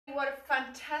what a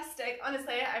fantastic,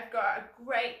 honestly, I've got a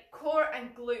great core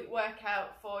and glute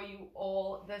workout for you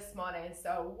all this morning.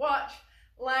 So watch,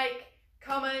 like,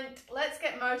 comment, let's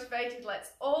get motivated.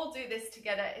 Let's all do this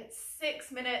together. It's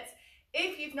 6 minutes.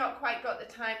 If you've not quite got the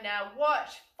time now,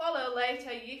 watch, follow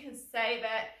later. You can save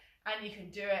it and you can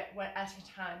do it at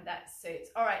a time that suits.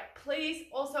 All right, please,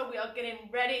 also we are getting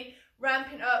ready,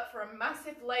 ramping up for a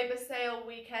massive labour sale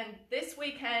weekend this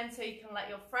weekend, so you can let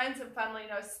your friends and family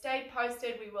know. Stay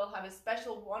posted. We will have a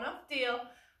special one-off deal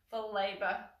for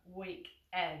Labour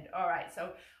weekend. All right,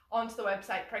 so onto the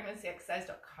website,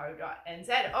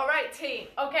 pregnancyexercise.co.nz. All right, team.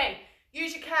 Okay,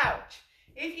 use your couch.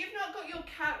 If you've not got your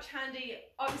couch handy,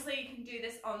 obviously you can do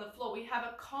this on the floor. We have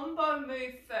a combo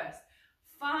move first.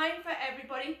 Fine for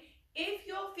everybody. If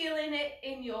you're feeling it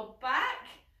in your back,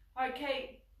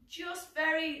 okay, just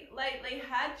very lately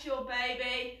had your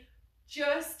baby,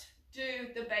 just do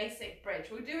the basic bridge.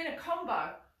 We're doing a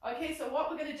combo. Okay, so what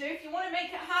we're going to do, if you want to make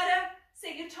it harder,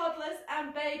 sit your toddlers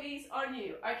and babies on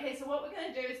you. Okay, so what we're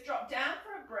going to do is drop down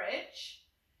for a bridge,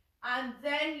 and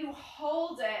then you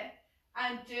hold it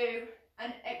and do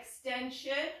an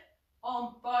extension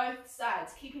on both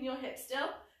sides, keeping your hips still,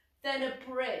 then a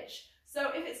bridge. So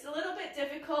if it's a little bit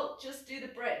difficult, just do the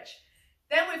bridge.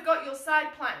 Then we've got your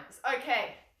side planks.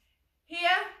 Okay,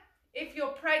 here, if you're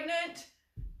pregnant,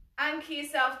 anchor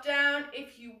yourself down.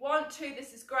 If you want to,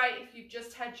 this is great if you've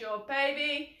just had your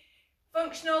baby.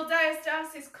 Functional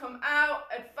diastasis, come out,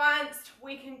 advanced,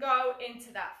 we can go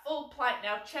into that full plank.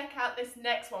 Now check out this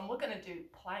next one. We're going to do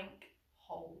plank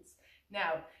holds.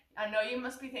 Now, I know you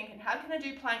must be thinking, how can I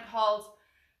do plank holds?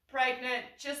 Pregnant,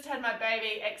 just had my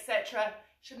baby, etc.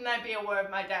 Shouldn't I be aware of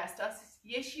my diastasis?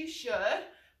 Yes, you should,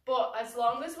 but as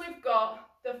long as we've got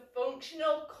the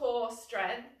functional core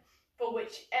strength for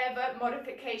whichever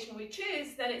modification we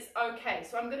choose, then it's okay.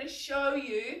 So I'm going to show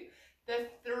you the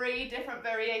 3 different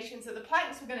variations of the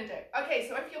planks we're going to do. Okay,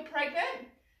 so if you're pregnant,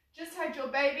 just had your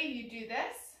baby, you do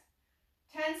this.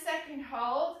 10-second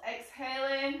hold,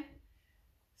 exhaling,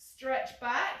 stretch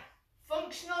back.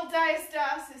 Functional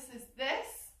diastasis is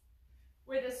this,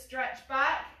 with a stretch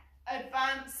back.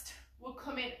 Advanced, we're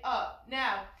coming up.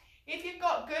 Now, if you've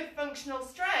got good functional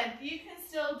strength, you can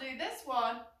still do this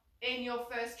one in your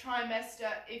first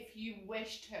trimester if you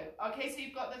wish to. Okay, so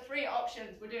you've got the 3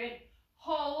 options. We're doing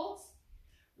holds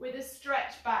with a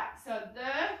stretch back. So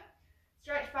the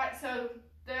stretch back, so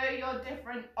there are your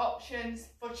different options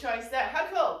for choice there. How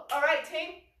cool? All right,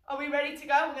 team, are we ready to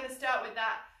go? We're going to start with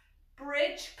that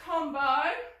bridge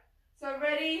combo. So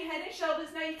ready, head and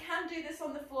shoulders. Now you can do this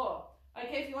on the floor.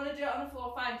 Okay, if you want to do it on the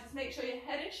floor, fine. Just make sure your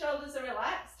head and shoulders are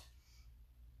relaxed.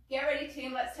 Get ready,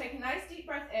 team. Let's take a nice deep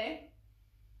breath in.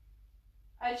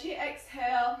 As you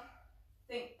exhale,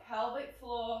 think pelvic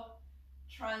floor,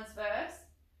 transverse.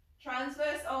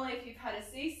 Transverse only if you've had a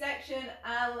C-section,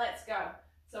 and let's go.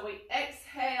 So we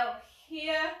exhale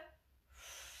here.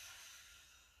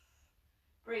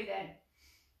 Breathe in.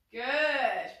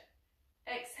 Good.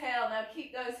 Exhale. Now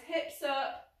keep those hips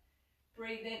up.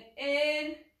 Breathing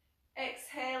in.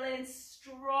 Exhaling,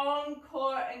 strong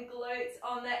core and glutes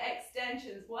on the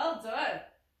extensions. Well done.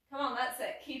 Come on, that's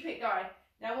it. Keep it going.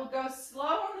 Now we'll go slow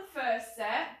on the first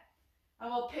set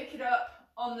and we'll pick it up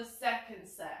on the second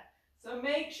set. So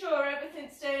make sure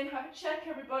everything's staying. Have a check,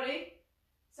 everybody.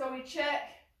 So we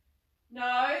check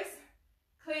nose,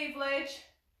 cleavage,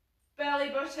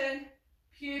 belly button,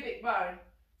 pubic bone.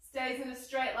 Stays in a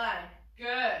straight line.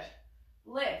 Good.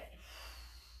 Lift.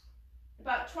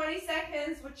 About 20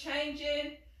 seconds, we're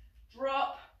changing,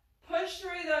 drop, push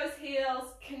through those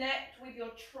heels, connect with your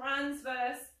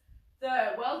transverse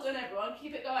third. Well done, everyone,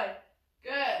 keep it going.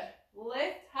 Good,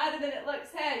 lift, harder than it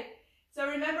looks, hey. So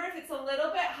remember, if it's a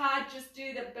little bit hard, just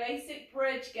do the basic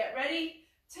bridge. Get ready,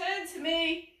 turn to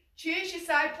me, choose your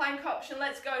side plank option.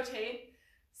 Let's go, team.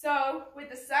 So with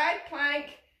the side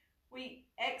plank, we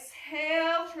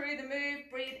exhale through the move,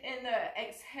 breathe in there.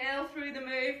 Exhale through the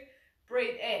move,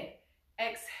 breathe in.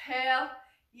 Exhale,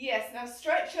 yes, now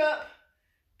stretch up,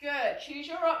 good, choose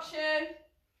your option.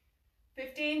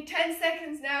 10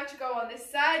 seconds now to go on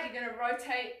this side. You're going to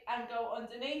rotate and go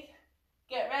underneath.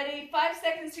 Get ready, 5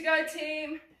 seconds to go,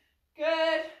 team.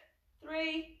 Good,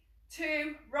 3,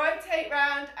 2, rotate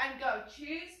round and go.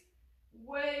 Choose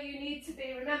where you need to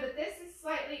be. Remember, this is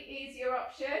slightly easier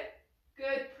option.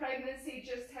 Good, pregnancy,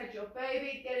 just had your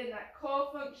baby, getting that core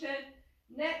function.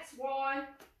 Next one.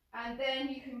 And then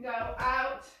you can go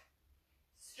out,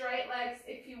 straight legs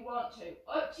if you want to.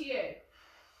 Up to you.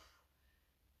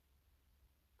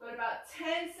 Got about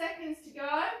 10 seconds to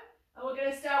go. And we're going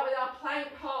to start with our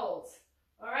plank holds.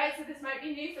 All right, so this might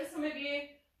be new for some of you.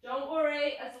 Don't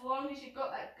worry, as long as you've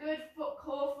got that good foot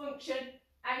core function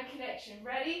and connection.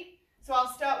 Ready? So I'll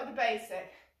start with the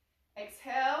basic.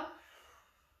 Exhale.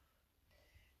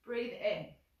 Breathe in.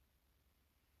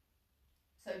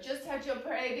 So just had your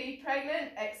baby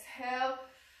pregnant. Exhale.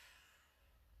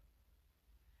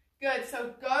 Good.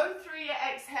 So go through your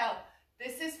exhale.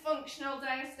 This is functional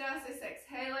diastasis,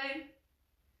 exhaling.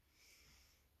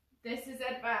 This is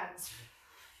advanced.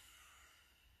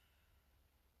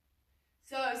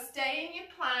 So stay in your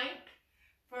plank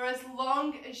for as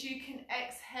long as you can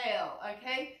exhale,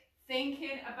 okay?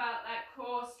 Thinking about that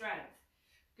core strength.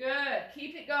 Good,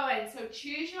 keep it going. So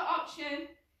choose your option.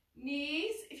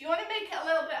 Knees, if you want to make it a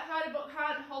little bit harder but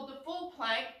can't hold the full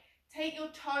plank, take your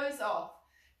toes off.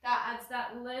 That adds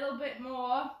that little bit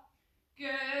more.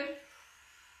 Good.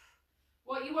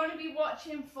 What you want to be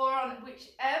watching for on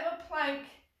whichever plank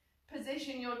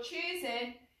position you're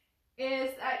choosing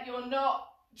is that you're not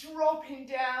dropping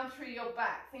down through your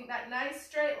back. Think that nice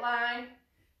straight line.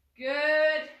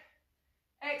 Good.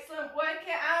 Excellent. Work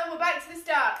it out. We're back to the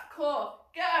start. Core.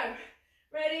 Go.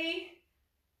 Ready.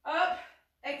 Up.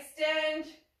 Extend.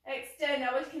 Extend.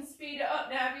 Now we can speed it up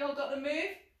now. Have you all got the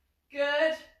move?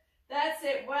 Good. That's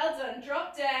it. Well done.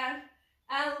 Drop down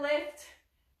and lift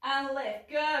and lift.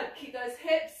 Good. Keep those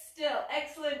hips still.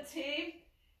 Excellent, team.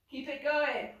 Keep it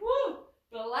going. Woo.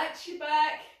 Relax your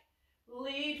back.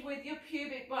 Lead with your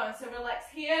pubic bone. So relax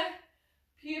here.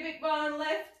 Pubic bone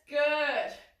lift.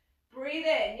 Good. Breathe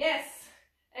in. Yes.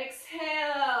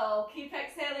 Exhale. Keep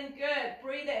exhaling. Good.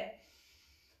 Breathe in.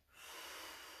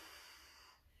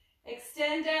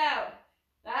 Extend out.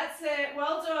 That's it.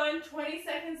 Well done. 20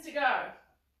 seconds to go.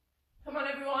 Come on,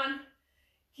 everyone.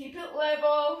 Keep it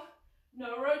level.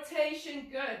 No rotation.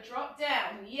 Good. Drop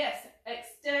down. Yes.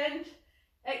 Extend.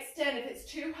 Extend. If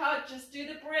it's too hard, just do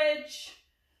the bridge.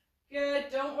 Good.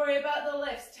 Don't worry about the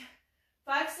lift.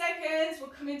 5 seconds. We're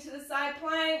coming to the side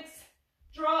planks.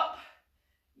 Drop.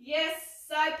 Yes.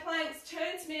 Side planks.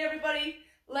 Turn to me, everybody.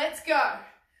 Let's go.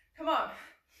 Come on.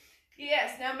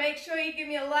 Yes. Now make sure you give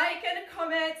me a like and a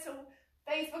comment so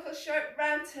Facebook will show it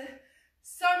around to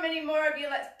so many more of you.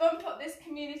 Let's bump up this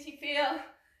community feel.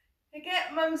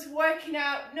 Get mums working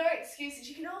out. No excuses.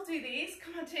 You can all do these.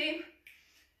 Come on, team.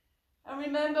 And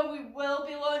remember, we will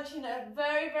be launching a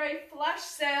very, very flash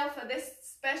sale for this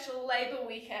special Labour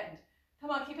weekend.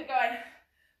 Come on, keep it going.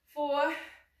 4,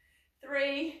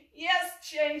 3, yes,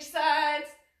 change sides.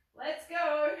 Let's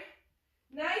go.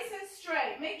 Nice and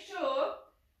straight. Make sure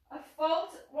a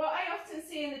fault, what I often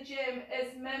see in the gym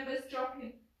is members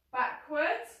dropping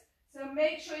backwards. So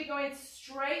make sure you're going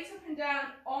straight up and down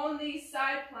on these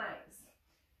side planks.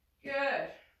 Good.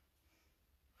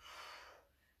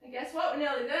 And guess what? We're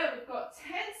nearly there. We've got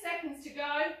 10 seconds to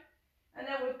go. And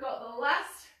then we've got the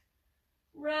last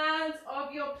round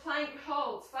of your plank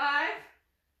holds. 5,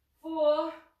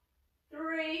 4,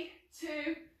 3,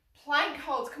 2, plank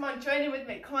holds. Come on, join in with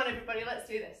me. Come on, everybody, let's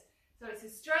do this. So it's a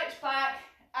stretch back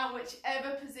and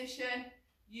whichever position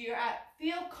you're at.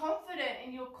 Feel confident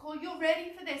in your core. You're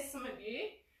ready for this, some of you.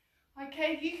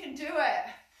 Okay, you can do it.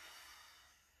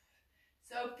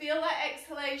 So feel that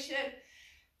exhalation.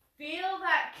 Feel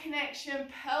that connection,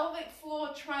 pelvic floor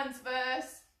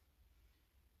transverse.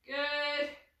 Good.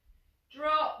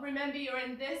 Drop. Remember, you're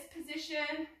in this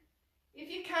position. If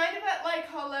you're kind of at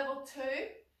like our level 2,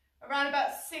 around about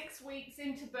 6 weeks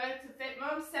into birth to fit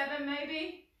mom, 7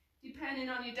 maybe, depending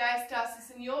on your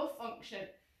diastasis and your function.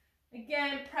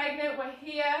 Again, pregnant, we're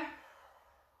here.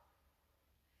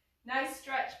 Nice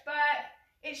stretch back.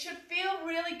 It should feel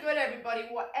really good, everybody,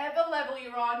 whatever level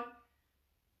you're on.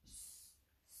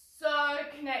 So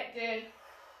connected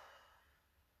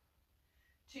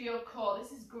to your core.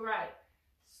 This is great.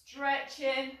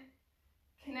 Stretching,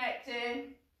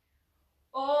 connecting,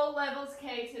 all levels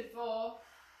catered for.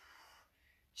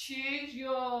 Choose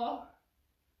your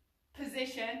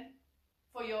position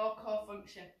for your core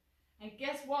function. And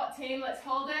guess what, team? Let's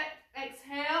hold it.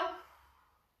 Exhale.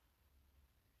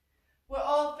 We're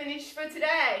all finished for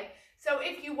today. So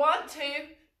if you want to,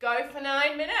 go for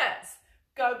 9 minutes.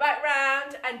 Go back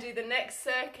round and do the next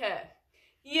circuit.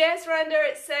 Yes, Randa,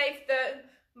 it's safe.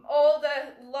 All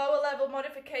the lower level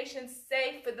modifications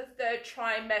safe for the 3rd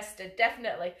trimester,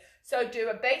 definitely. So do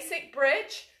a basic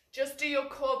bridge. Just do your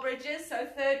core bridges. So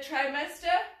 3rd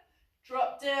trimester,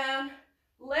 drop down,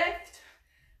 lift,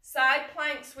 side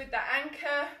planks with the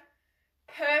anchor,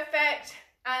 perfect.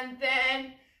 And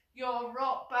then your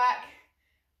rock back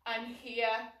and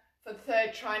here for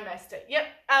 3rd trimester. Yep,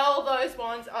 all those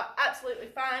ones are absolutely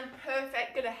fine,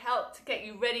 perfect, gonna help to get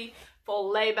you ready for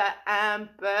labour and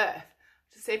birth.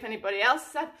 To see if anybody else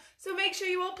has had. So make sure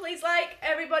you all please like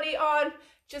everybody on.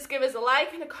 Just give us a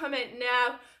like and a comment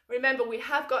now. Remember, we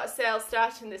have got a sale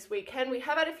starting this weekend. We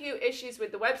have had a few issues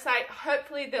with the website.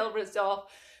 Hopefully they'll resolve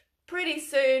pretty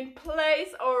soon. Please,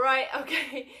 all right,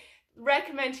 okay.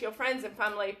 Recommend to your friends and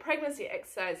family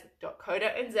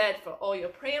pregnancyexercise.co.nz for all your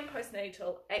pre and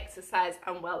postnatal exercise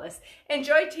and wellness.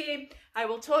 Enjoy, team. I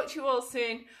will talk to you all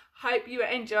soon. Hope you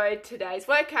enjoyed today's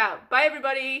workout. Bye,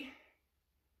 everybody.